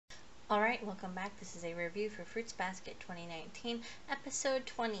Alright, welcome back. This is a review for Fruits Basket 2019, episode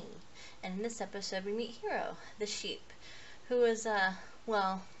 20. And in this episode, we meet Hero, the sheep, who is,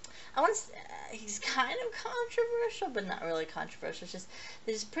 well, I want to say, he's kind of controversial, but not really controversial. It's just,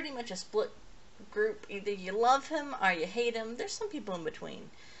 there's pretty much a split group. Either you love him or you hate him. There's some people in between.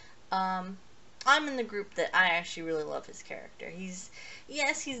 I'm in the group that I actually really love his character.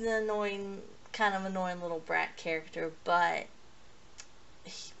 Yes, he's an annoying, kind of annoying little brat character, but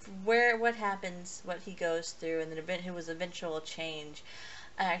what happens, what he goes through, and his eventual change,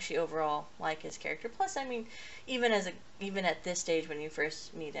 I actually overall like his character. Plus, I mean, even at this stage when you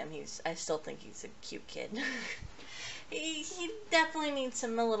first meet him, I still think he's a cute kid. he definitely needs a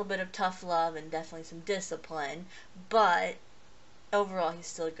little bit of tough love and definitely some discipline, but overall he's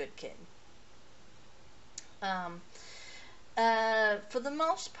still a good kid. For the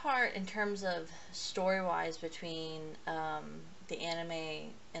most part, in terms of story-wise between the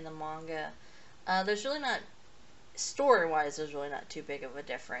anime and the manga, there's really not, story-wise, there's really not too big of a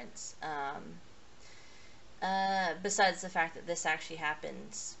difference. Besides the fact that this actually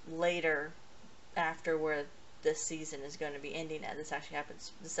happens later, after where this season is going to be ending at. This actually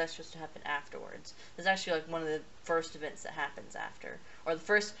supposed to happen afterwards. This is actually like one of the first events that happens after, or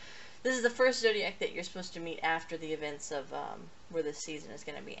this is the first Zodiac that you're supposed to meet after the events of where this season is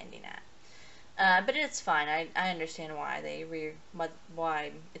going to be ending at. But it's fine. I understand why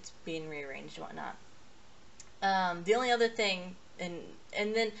why it's being rearranged and whatnot. The only other thing, and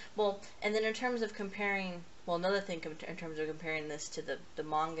then in terms of comparing, another thing in terms of comparing this to the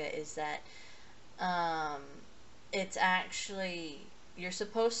manga is that it's actually, you're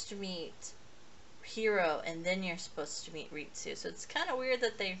supposed to meet Hiro and then you're supposed to meet Ritsu. So it's kind of weird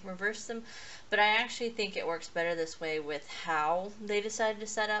that they reversed them, but I actually think it works better this way with how they decided to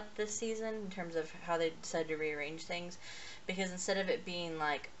set up this season in terms of how they decided to rearrange things. Because instead of it being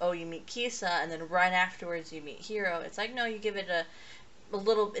like, oh, you meet Kisa and then right afterwards you meet Hiro, it's like, no, you give it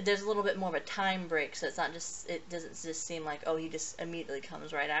there's a little bit more of a time break, so it doesn't just seem like, oh, he just immediately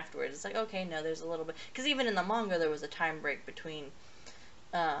comes right afterwards. It's like, okay, no, there's a little bit, because even in the manga there was a time break between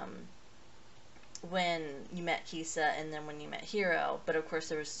when you met Kisa and then when you met Hiro, but of course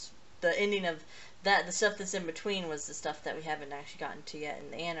there was the ending of that, the stuff that's in between was the stuff that we haven't actually gotten to yet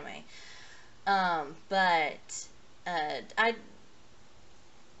in the anime. I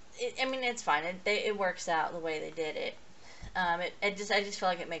mean, it's fine. It works out the way they did it. I just feel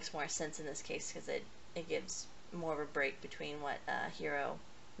like it makes more sense in this case because it gives more of a break between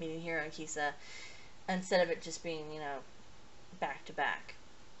meeting Hiro and Kisa, instead of it just being, back to back.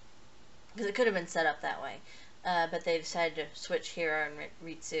 Because it could have been set up that way. But they decided to switch Hiro and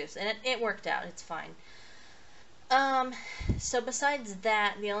Ritsu, and it worked out. It's fine. So besides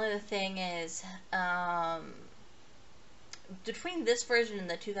that, the only other thing is, between this version and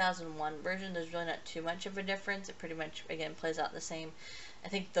the 2001 version, there's really not too much of a difference. It pretty much, again, plays out the same. I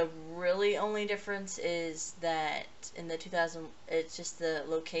think the really only difference is that in the 2000, it's just the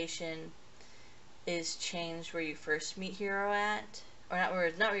location is changed where you first meet Hiro at, or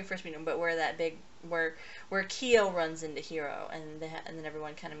not where you first meet him, but where that where Kyo runs into Hiro, and then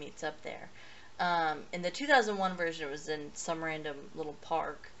everyone kind of meets up there. In the 2001 version, it was in some random little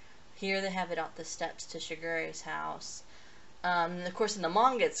park. Here they have it out the steps to Shigure's house. And of course, in the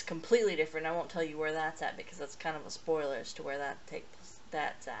manga, it's completely different. I won't tell you where that's at because that's kind of a spoiler as to where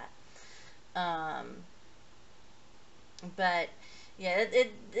that's at. But yeah,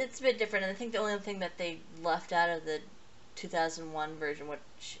 it's a bit different. And I think the only thing that they left out of the 2001 version,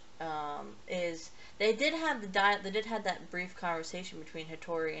 which is they did have that brief conversation between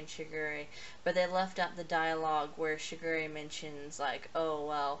Hattori and Shigure, but they left out the dialogue where Shigure mentions like, oh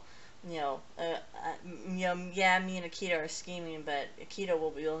well, yeah, me and Akito are scheming, but Akito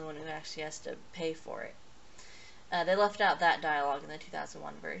will be the only one who actually has to pay for it. They left out that dialogue in the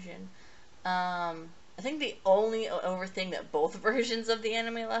 2001 version. I think the only thing that both versions of the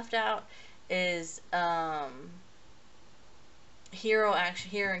anime left out is Hiro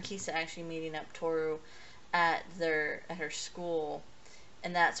and Kisa actually meeting up Toru at her school,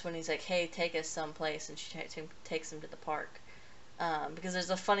 and that's when he's like, hey, take us someplace, and she takes him to the park. Because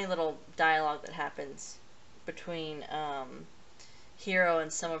there's a funny little dialogue that happens between Hiro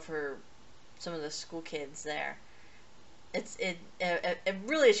and some of the school kids there. It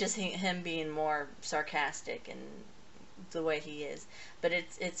really is just him being more sarcastic and the way he is, but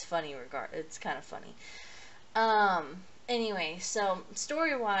it's funny it's kind of funny. Anyway, so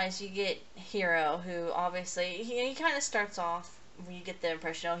story-wise, you get Hiro, who obviously he kind of starts off, you get the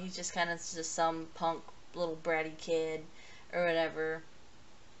impression, oh, he's just kind of just some punk little bratty kid or whatever,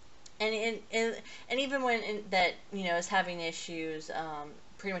 and even when that is having issues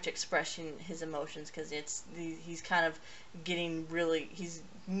pretty much expressing his emotions, because he's kind of getting really, he's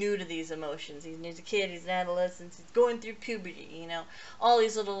new to these emotions. He's a kid, he's an adolescent, he's going through puberty, all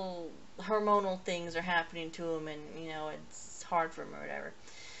these little hormonal things are happening to him, and it's hard for him or whatever.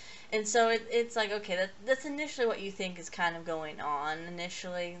 And so it's like, okay, that's initially what you think is kind of going on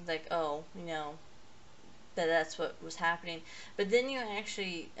initially, like, oh, that's what was happening. But then you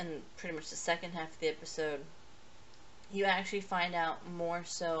actually, in pretty much the second half of the episode, you actually find out more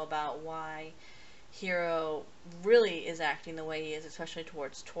so about why Hiro really is acting the way he is, especially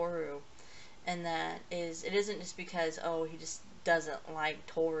towards Toru. And it isn't just because, oh, he just doesn't like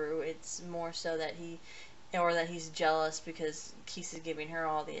Toru. It's more so that he's jealous because Kisa's giving her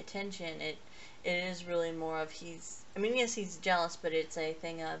all the attention. It is really more of yes, he's jealous, but it's a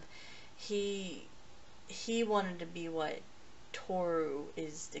thing of he wanted to be what Toru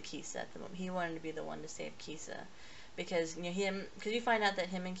is to Kisa at the moment. He wanted to be the one to save Kisa, because because you find out that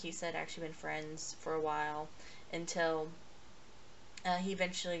him and Kisa had actually been friends for a while, until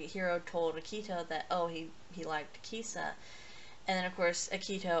Hiro told Akito that, oh, he liked Kisa. And then of course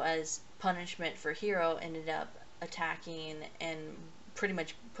Akito, as punishment for Hiro, ended up attacking and pretty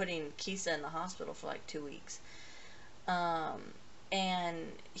much putting Kisa in the hospital for like 2 weeks.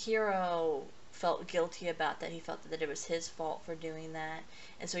 And Hiro felt guilty about that. He felt that it was his fault for doing that,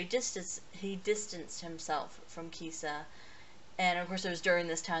 and so he distanced himself from Kisa. And of course, it was during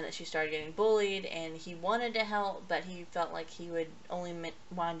this time that she started getting bullied, and he wanted to help, but he felt like he would only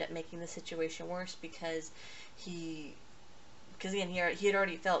wind up making the situation worse, because again, he had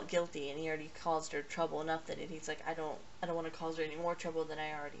already felt guilty, and he already caused her trouble enough that he's like, I don't want to cause her any more trouble than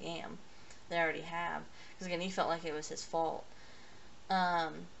I already have, because again, he felt like it was his fault.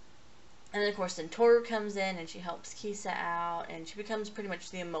 And then of course then Toru comes in, and she helps Kisa out, and she becomes pretty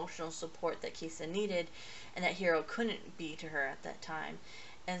much the emotional support that Kisa needed, and that Hiro couldn't be to her at that time.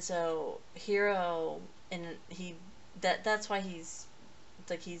 And so Hiro, and that's why he's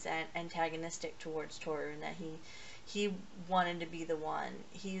antagonistic towards Toru, and that he wanted to be the one.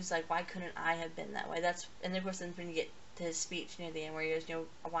 He's like, why couldn't I have been that way? And then of course then when you get to his speech near the end, where he goes,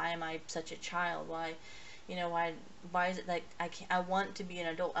 why am I such a child? Why is it like I want to be an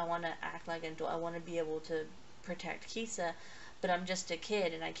adult, I want to act like an adult, I want to be able to protect Kisa, but I'm just a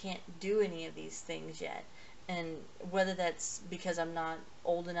kid and I can't do any of these things yet. And whether that's because I'm not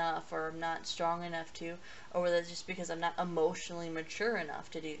old enough, or I'm not strong enough to, or whether it's just because I'm not emotionally mature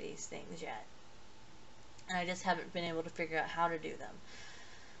enough to do these things yet, and I just haven't been able to figure out how to do them,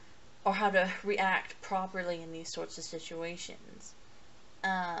 or how to react properly in these sorts of situations.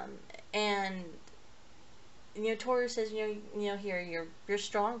 And Toru says, here you're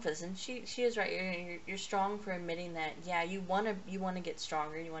strong for this, and she is right. You're strong for admitting that. Yeah, you want to get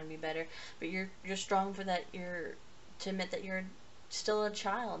stronger, you want to be better, but you're strong for that. To admit that you're still a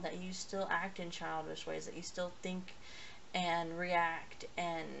child, that you still act in childish ways, that you still think and react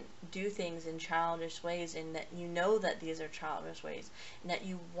and do things in childish ways, and that that these are childish ways, and that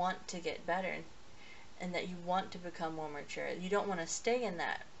you want to get better, and that you want to become more mature. You don't want to stay in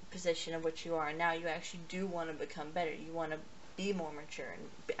that position of which you are now. You actually do want to become better. You want to be more mature and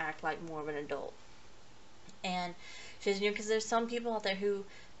act like more of an adult. And she says, because there's some people out there who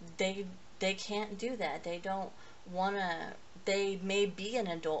they can't do that. They don't want to. They may be an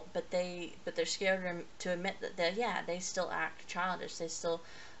adult, but they're scared to admit that they still act childish. They still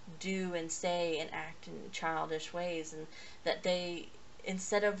do and say and act in childish ways, and that they,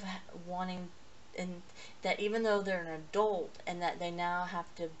 instead of wanting, and that even though they're an adult, and that they now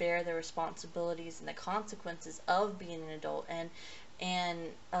have to bear the responsibilities and the consequences of being an adult,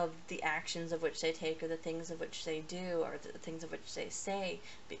 and of the actions of which they take, or the things of which they do, or the things of which they say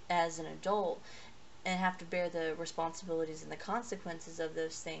as an adult, and have to bear the responsibilities and the consequences of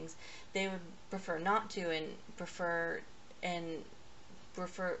those things, they would prefer not to, and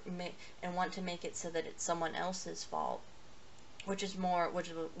want to make it so that it's someone else's fault, which is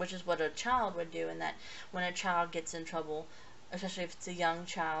what a child would do. And that when a child gets in trouble, especially if it's a young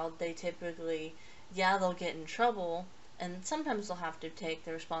child, they typically, they'll get in trouble, and sometimes they'll have to take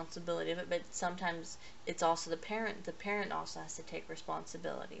the responsibility of it, but sometimes it's also the parent also has to take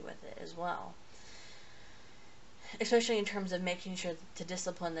responsibility with it as well, especially in terms of making sure to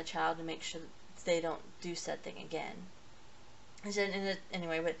discipline the child and make sure that they don't do said thing again.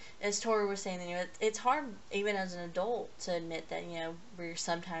 Anyway, but as Toru was saying, it's hard even as an adult to admit that, we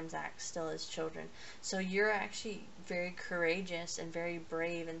sometimes act still as children. So you're actually very courageous and very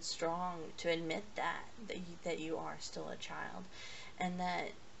brave and strong to admit that you are still a child, and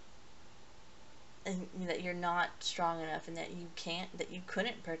that you're not strong enough, and that you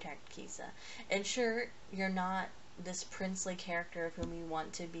couldn't protect Kisa. And sure, you're not this princely character of whom you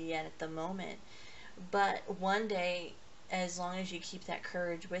want to be at the moment. But one day, as long as you keep that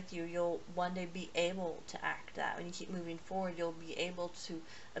courage with you, you'll one day be able to act that. When you keep moving forward, you'll be able to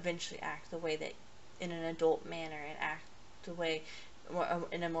eventually act the way that, in an adult manner, and act the way,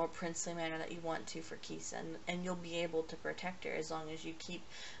 in a more princely manner that you want to for Kisa, and you'll be able to protect her as long as you keep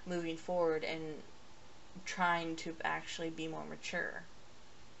moving forward and trying to actually be more mature.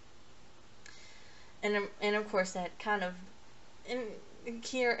 And of course that kind of, and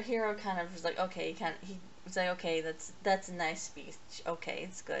Hero kind of was like, okay, he was like, okay, that's a nice speech, okay,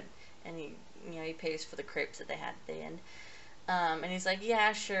 it's good, and he pays for the crepes that they had at the end, and he's like,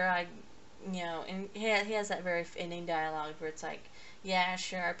 yeah, sure, and he has that very ending dialogue where it's like, yeah,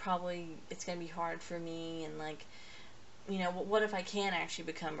 sure, it's gonna be hard for me, and like, what if I can't actually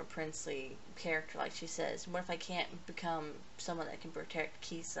become a princely character, like she says? What if I can't become someone that can protect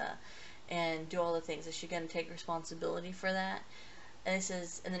Kisa and do all the things? Is she going to take responsibility for that? And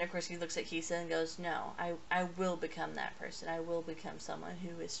then of course he looks at Kisa and goes, no, I will become that person. I will become someone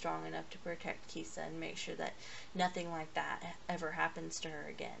who is strong enough to protect Kisa and make sure that nothing like that ever happens to her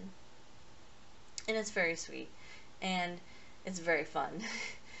again. And it's very sweet. And it's very fun.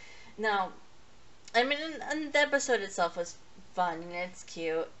 Now, I mean, and the episode itself was fun and it's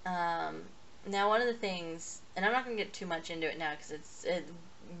cute. Now, one of the things, and I'm not going to get too much into it now because it's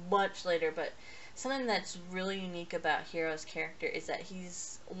much later, but something that's really unique about Hiro's character is that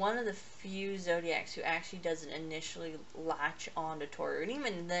he's one of the few Zodiacs who actually doesn't initially latch on to Toru. And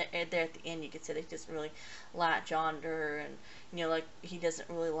even there at the end, you could say that he doesn't really latch on to her, and like he doesn't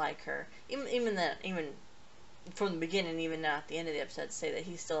really like her. Even from the beginning, even now at the end of the episode, say that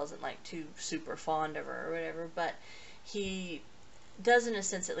he still isn't like too super fond of her or whatever, but he does, in a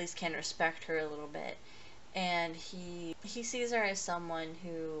sense, at least can respect her a little bit, and he sees her as someone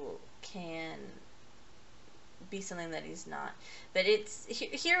who can be something that he's not. But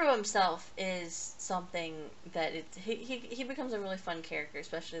Hiro himself is something that he becomes a really fun character,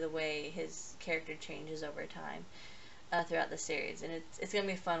 especially the way his character changes over time throughout the series, and it's gonna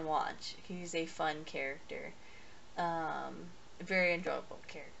be a fun watch. He's a fun character. Very enjoyable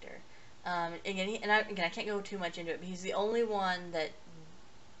character. Again, I can't go too much into it, but he's the only one that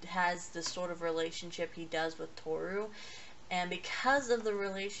has the sort of relationship he does with Toru, and because of the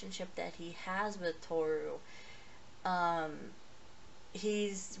relationship that he has with Toru,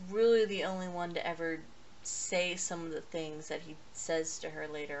 he's really the only one to ever say some of the things that he says to her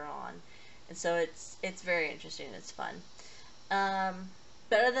later on, and so it's very interesting. It's fun.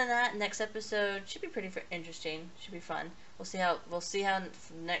 But other than that, next episode should be pretty interesting. Should be fun. We'll see how the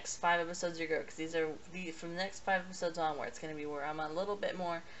next 5 episodes are go, because from the next 5 episodes onward, it's going to be where I'm a little bit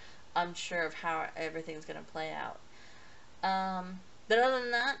more unsure of how everything's going to play out. But other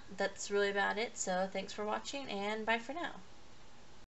than that, that's really about it. So thanks for watching, and bye for now.